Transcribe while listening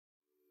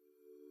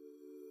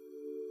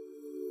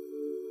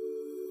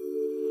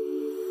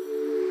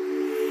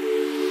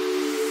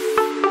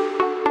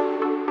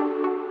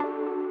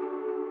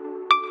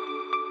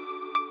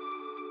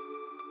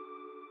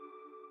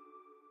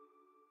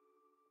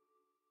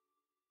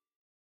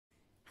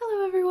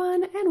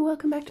and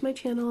welcome back to my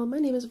channel. My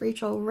name is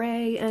Rachel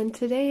Ray, and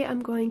today I'm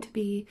going to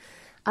be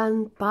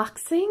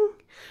unboxing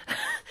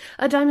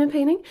a diamond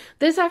painting.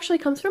 This actually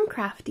comes from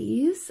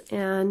Crafties,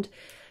 and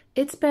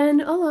it's been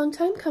a long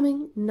time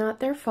coming. Not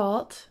their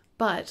fault,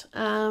 but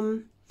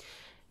can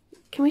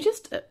we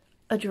just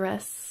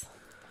address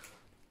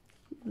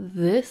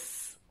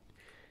this?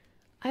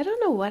 I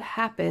don't know what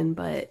happened,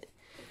 but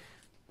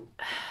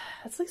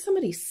it's like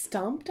somebody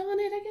stomped on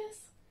it, I guess.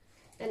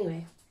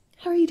 Anyway,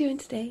 how are you doing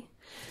today?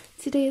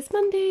 Today is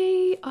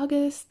Monday,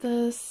 August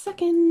the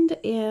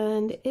 2nd,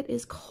 and it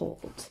is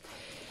cold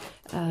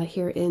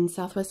here in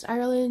Southwest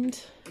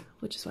Ireland,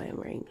 which is why I'm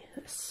wearing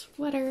a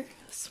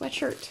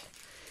sweatshirt.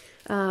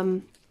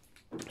 I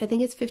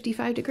think it's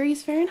 55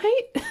 degrees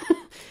Fahrenheit.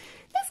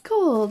 It's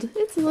cold.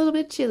 It's a little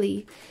bit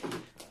chilly,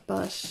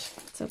 but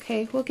it's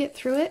okay. We'll get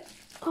through it.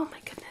 Oh my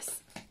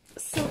goodness.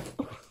 So,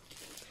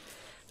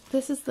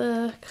 this is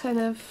the kind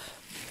of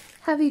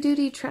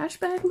heavy-duty trash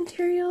bag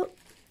material.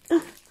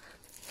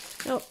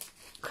 Oh,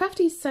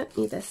 Crafties sent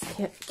me this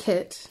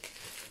kit.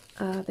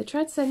 They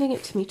tried sending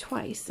it to me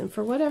twice, and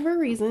for whatever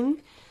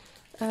reason,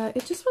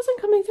 it just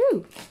wasn't coming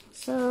through.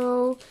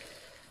 So,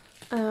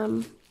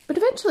 but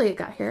eventually it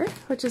got here,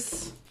 which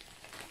is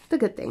the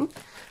good thing.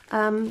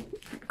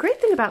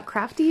 Great thing about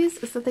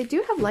Crafties is that they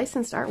do have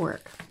licensed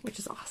artwork, which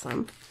is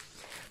awesome.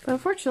 But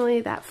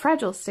unfortunately, that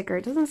fragile sticker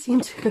doesn't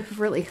seem to have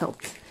really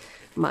helped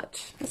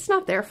much. It's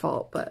not their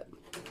fault, but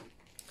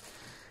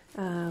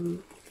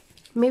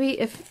maybe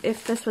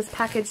if this was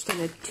packaged in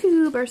a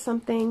tube or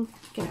something,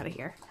 get out of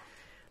here,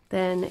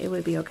 then it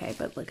would be okay.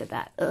 But look at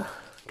that. Ugh,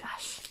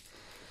 gosh.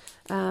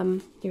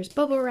 There's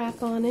bubble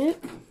wrap on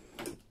it.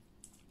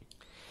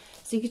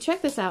 So you can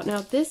check this out.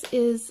 Now this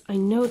is, I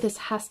know this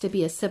has to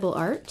be a Sybile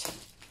Art.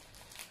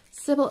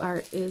 Sybile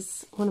Art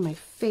is one of my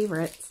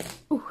favorites.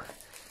 Ooh.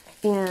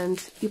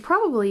 And you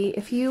probably,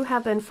 if you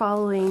have been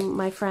following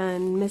my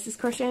friend Mrs.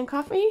 Crochet and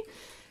Coffee,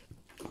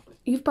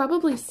 you've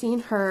probably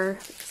seen her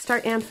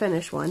start and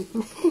finish one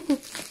from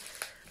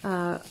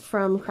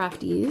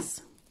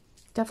Crafties.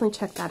 Definitely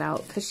check that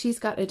out because she's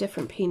got a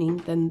different painting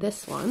than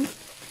this one.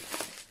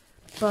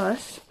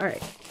 But,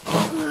 alright,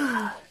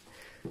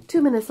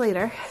 2 minutes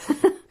later,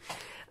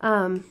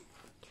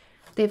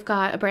 they've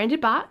got a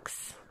branded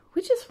box,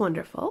 which is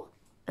wonderful.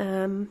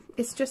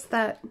 It's just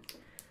that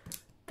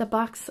the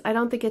box, I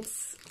don't think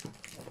it's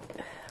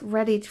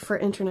ready for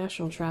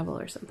international travel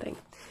or something.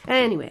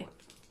 Anyway,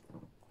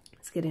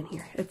 let's get in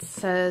here. It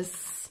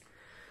says,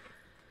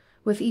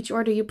 with each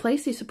order you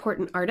place, you support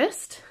an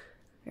artist.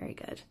 Very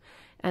good.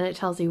 And it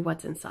tells you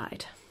what's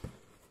inside.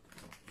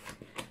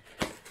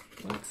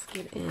 Let's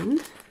get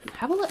in and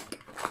have a look.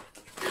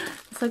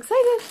 I'm so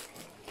excited.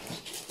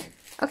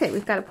 Okay,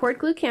 we've got a poured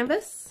glue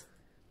canvas.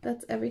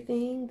 That's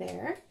everything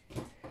there.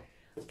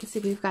 You can see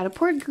we've got a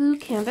poured glue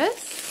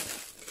canvas.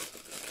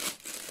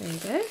 Very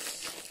good.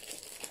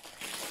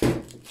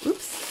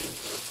 Oops.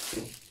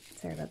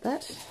 Sorry about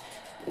that.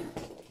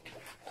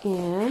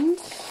 And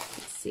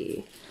let's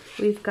see.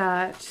 We've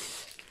got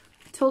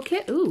a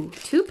toolkit. Ooh,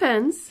 2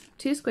 pens,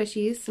 2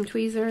 squishies, some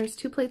tweezers,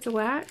 2 plates of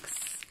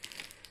wax,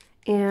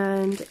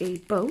 and a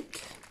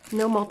boat.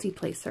 No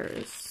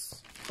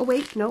multi-placers. Oh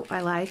wait, no,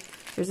 I lied.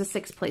 There's a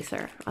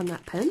 6-placer on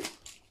that pen.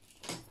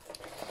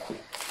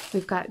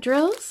 We've got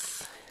drills.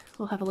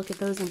 We'll have a look at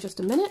those in just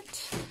a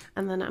minute.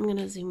 And then I'm going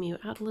to zoom you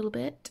out a little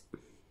bit.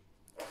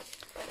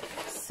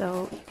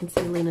 So you can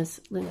see Luna's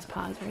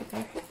paws right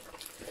there.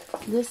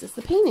 This is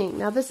the painting.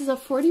 Now this is a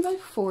 40 by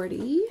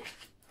 40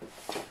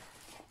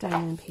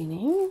 diamond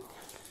painting.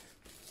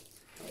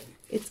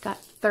 It's got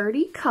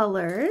 30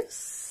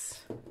 colors.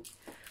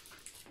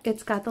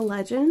 It's got the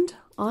legend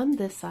on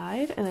this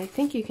side, and I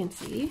think you can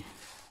see.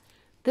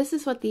 This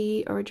is what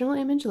the original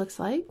image looks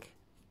like.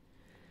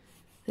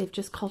 They've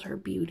just called her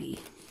Beauty.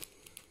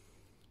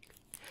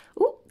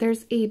 Ooh,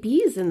 there's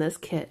ABs in this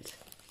kit.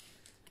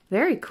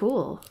 Very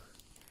cool.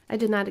 I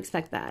did not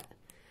expect that.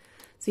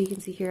 So you can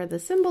see here the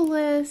symbol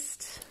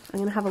list. I'm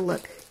going to have a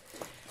look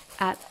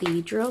at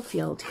the drill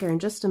field here in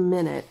just a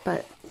minute,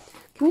 but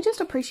can we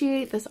just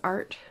appreciate this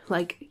art?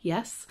 Like,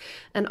 yes.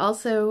 And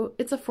also,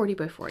 it's a 40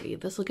 by 40.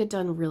 This will get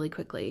done really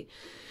quickly.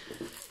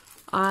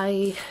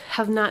 I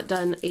have not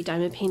done a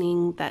diamond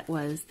painting that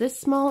was this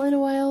small in a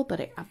while,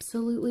 but I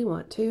absolutely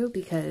want to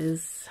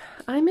because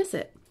I miss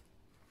it.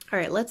 All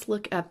right, let's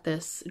look at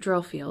this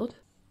drill field.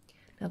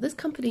 Now this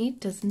company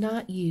does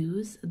not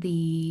use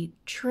the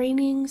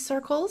training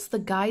circles, the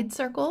guide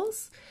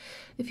circles,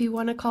 if you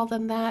want to call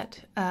them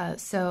that.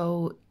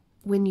 So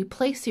when you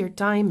place your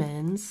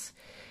diamonds,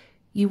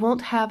 you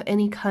won't have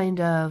any kind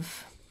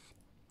of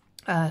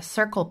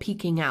circle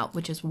peeking out,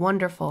 which is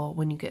wonderful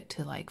when you get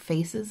to like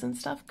faces and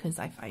stuff, because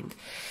I find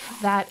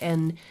that,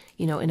 and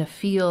you know, in a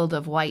field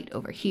of white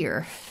over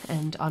here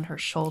and on her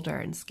shoulder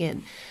and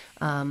skin,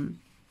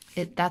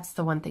 that's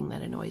the one thing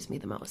that annoys me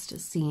the most,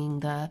 is seeing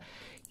the,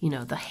 you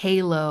know, the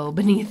halo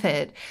beneath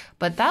it.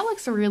 But that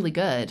looks really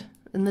good,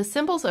 and the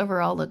symbols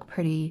overall look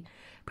pretty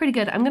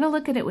good. I'm gonna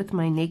look at it with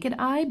my naked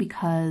eye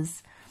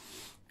because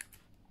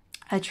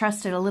I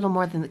trust it a little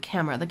more than the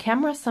camera. The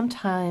camera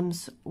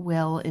sometimes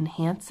will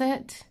enhance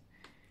it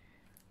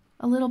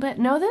a little bit.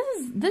 No,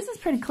 this is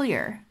pretty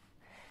clear.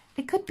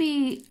 It could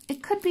be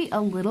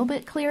a little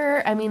bit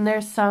clearer. I mean,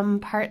 there's some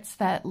parts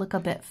that look a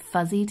bit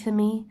fuzzy to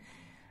me,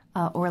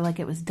 or like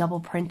it was double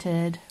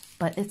printed,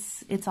 but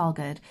it's all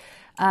good.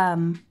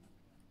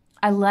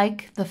 I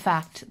like the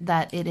fact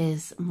that it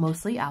is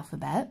mostly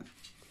alphabet.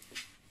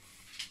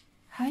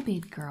 Hi,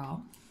 baby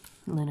girl.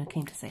 Luna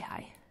came to say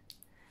hi.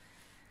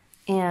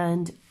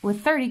 And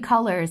with 30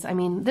 colors, I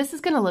mean, this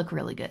is going to look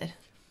really good.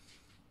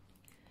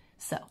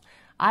 So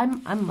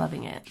I'm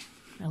loving it.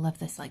 I love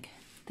this, like,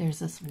 there's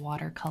this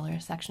watercolor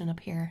section up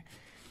here.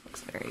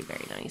 Looks very,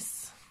 very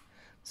nice.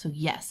 So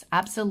yes,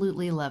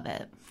 absolutely love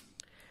it.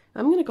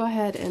 I'm going to go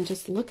ahead and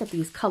just look at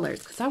these colors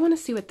because I want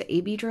to see what the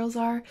AB drills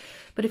are.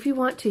 But if you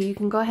want to, you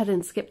can go ahead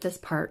and skip this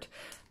part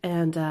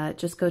and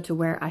just go to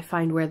where I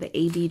find where the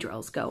AB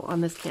drills go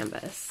on this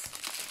canvas.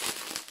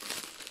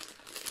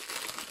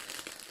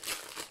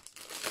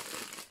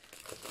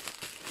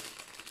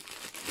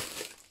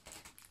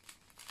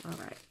 All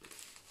right.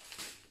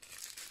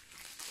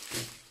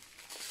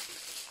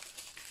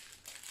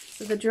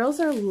 So the drills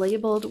are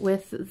labeled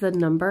with the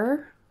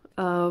number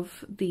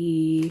of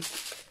the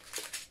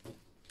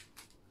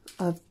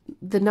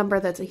number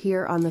that's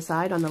here on the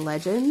side on the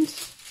legend,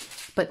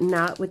 but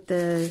not with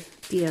the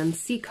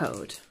DMC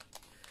code.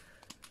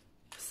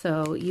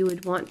 So you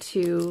would want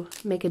to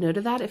make a note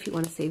of that if you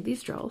want to save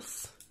these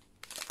drills.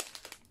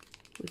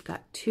 We've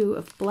got 2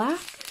 of black.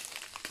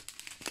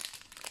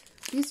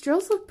 These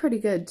drills look pretty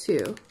good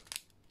too.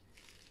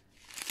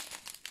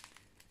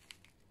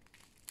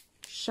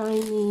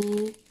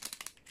 Shiny.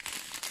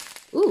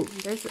 Ooh,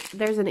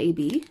 there's an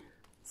AB.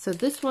 So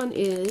this one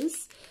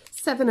is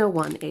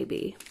 701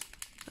 AB.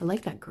 I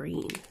like that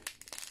green.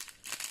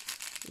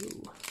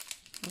 Ooh,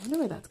 I wonder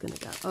where that's gonna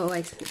go. Oh,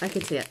 I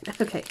can see it.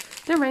 Okay,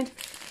 never mind.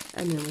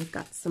 And then we've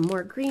got some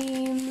more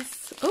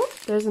greens. Oh,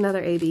 there's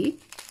another AB.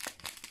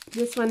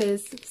 This one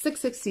is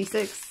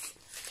 666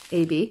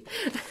 AB.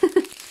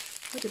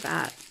 Look at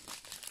that.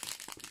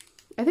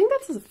 I think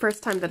that's the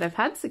first time that I've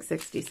had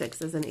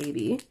 666 as an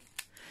AB.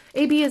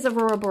 AB is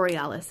Aurora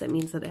Borealis. It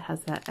means that it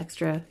has that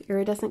extra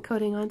iridescent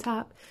coating on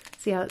top.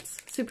 See how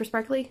it's super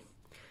sparkly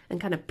and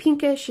kind of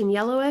pinkish and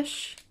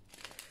yellowish.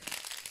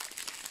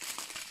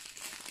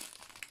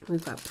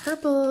 We've got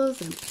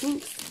purples and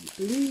pinks and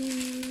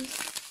blues.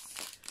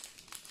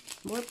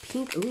 More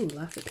pink. Ooh,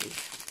 lots of pink.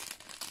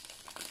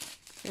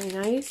 Very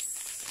nice.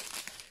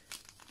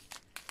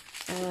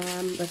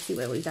 Let's see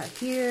what we got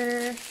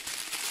here.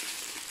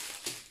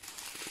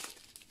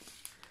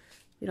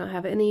 We don't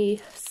have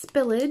any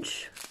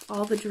spillage.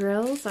 All the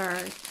drills are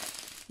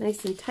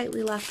nice and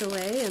tightly locked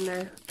away in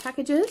their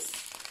packages.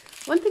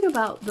 One thing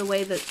about the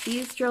way that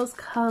these drills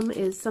come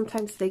is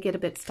sometimes they get a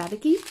bit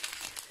staticky.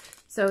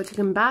 So to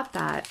combat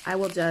that, I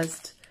will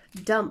just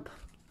dump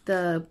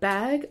the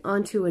bag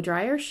onto a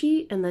dryer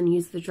sheet and then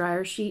use the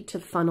dryer sheet to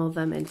funnel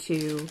them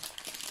into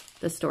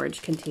the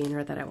storage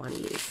container that I want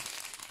to use.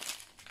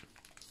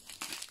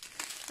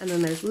 And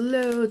then there's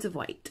loads of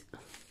white.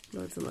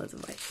 Loads and loads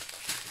of white.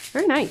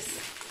 Very nice.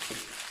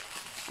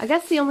 I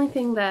guess the only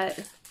thing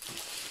that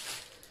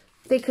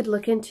they could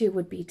look into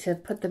would be to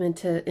put them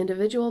into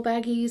individual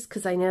baggies,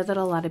 because I know that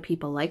a lot of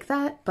people like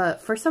that, but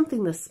for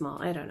something this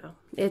small, I don't know.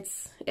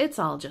 It's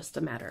all just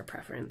a matter of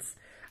preference.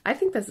 I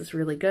think this is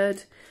really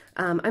good.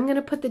 I'm going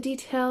to put the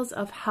details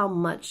of how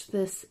much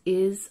this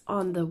is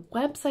on the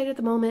website at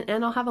the moment,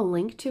 and I'll have a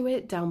link to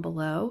it down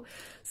below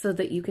so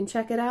that you can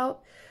check it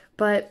out.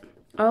 But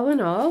all in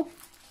all,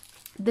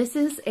 this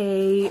is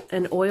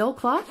an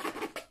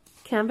oilcloth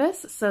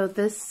canvas, so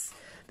this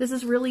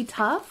is really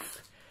tough.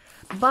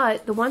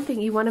 But the one thing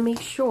you want to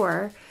make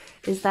sure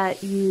is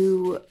that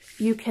you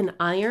can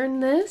iron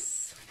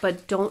this,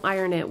 but don't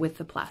iron it with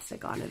the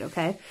plastic on it,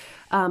 okay?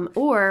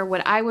 Or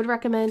what I would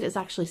recommend is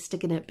actually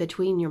sticking it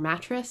between your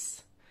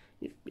mattress,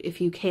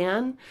 if you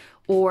can,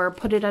 or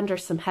put it under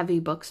some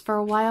heavy books for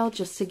a while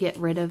just to get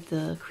rid of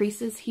the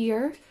creases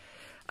here.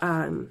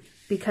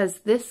 Because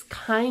this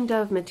kind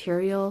of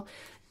material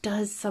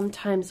does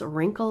sometimes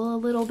wrinkle a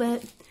little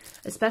bit,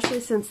 especially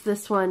since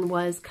this one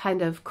was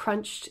kind of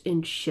crunched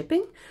in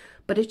shipping.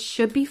 But it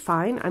should be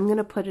fine. I'm going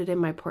to put it in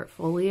my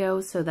portfolio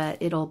so that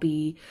it'll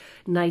be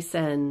nice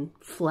and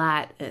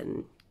flat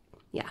and,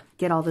 yeah,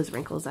 get all those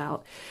wrinkles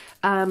out.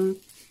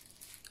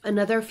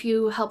 Another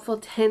few helpful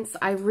hints.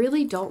 I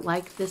really don't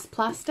like this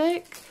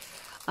plastic.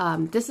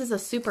 This is a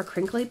super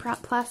crinkly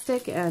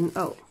plastic, and,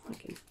 oh, I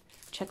can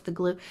check the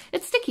glue.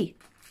 It's sticky.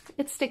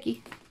 It's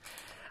sticky.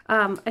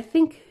 I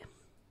think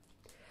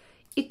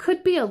it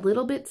could be a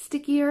little bit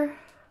stickier.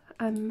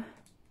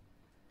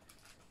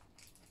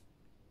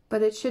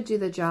 But it should do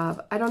the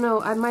job. I don't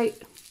know,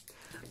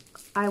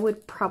 I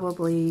would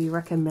probably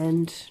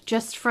recommend,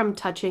 just from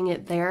touching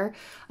it there,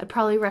 I'd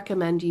probably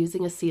recommend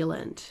using a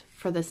sealant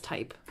for this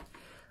type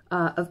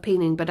of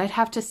painting, but I'd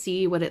have to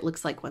see what it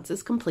looks like once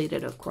it's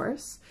completed, of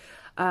course.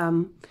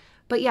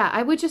 But But yeah,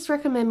 I would just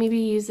recommend maybe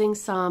using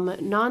some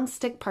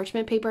non-stick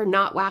parchment paper,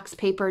 not wax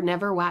paper,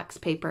 never wax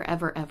paper,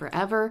 ever, ever,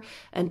 ever,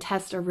 and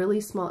test a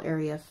really small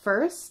area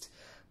first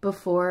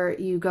before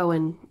you go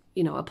and,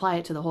 you know, apply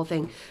it to the whole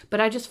thing. But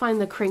I just find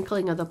the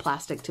crinkling of the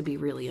plastic to be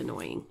really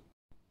annoying.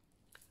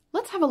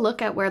 Let's have a look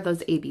at where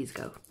those ABs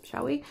go,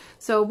 shall we?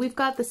 So we've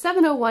got the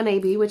 701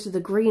 AB, which is the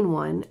green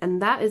one,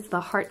 and that is the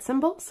heart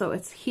symbol. So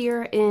it's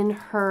here in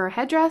her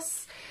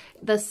headdress,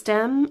 the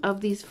stem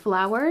of these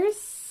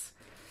flowers,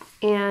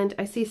 and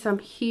I see some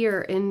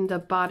here in the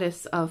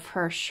bodice of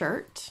her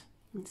shirt.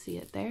 You can see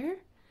it there.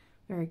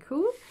 Very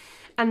cool.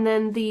 And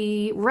then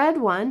the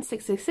red one,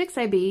 666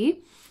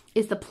 AB,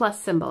 is the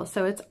plus symbol.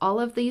 So it's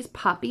all of these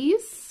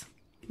poppies.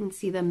 You can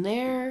see them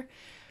there.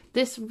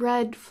 This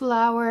red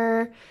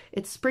flower,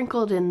 it's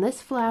sprinkled in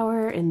this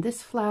flower, and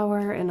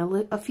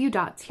a few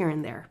dots here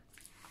and there.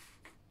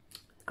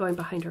 Going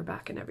behind her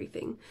back and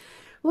everything.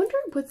 I wonder,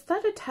 was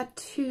that a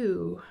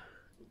tattoo?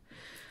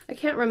 I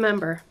can't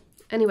remember.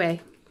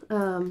 Anyway,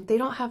 they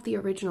don't have the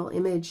original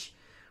image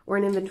or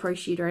an inventory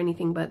sheet or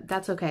anything, but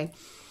that's okay.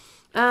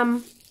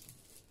 All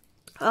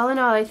in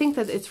all, I think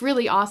that it's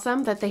really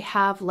awesome that they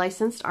have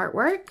licensed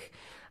artwork.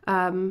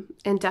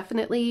 And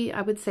definitely,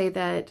 I would say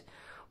that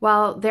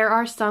while there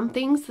are some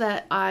things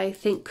that I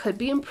think could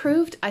be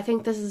improved, I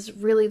think this is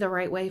really the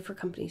right way for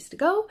companies to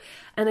go.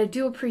 And I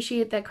do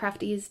appreciate that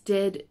Crafties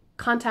did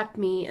contact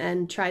me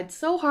and tried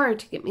so hard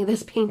to get me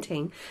this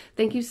painting.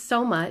 Thank you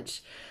so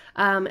much.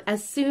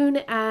 As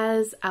soon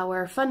as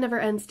our Fun Never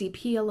Ends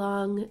DP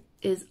along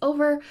is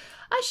over,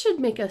 I should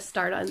make a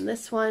start on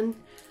this one.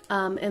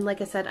 And like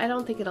I said, I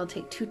don't think it'll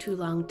take too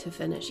long to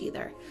finish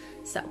either.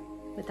 So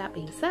with that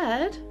being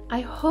said,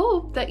 I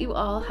hope that you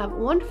all have a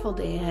wonderful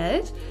day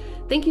ahead.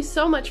 Thank you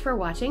so much for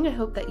watching. I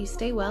hope that you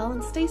stay well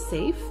and stay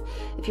safe.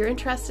 If you're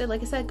interested,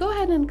 like I said, go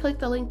ahead and click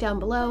the link down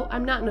below.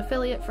 I'm not an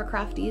affiliate for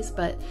Crafties,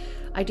 but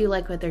I do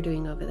like what they're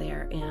doing over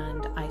there,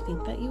 and I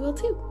think that you will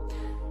too.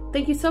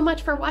 Thank you so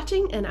much for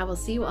watching, and I will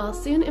see you all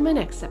soon in my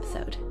next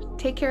episode.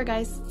 Take care,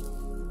 guys.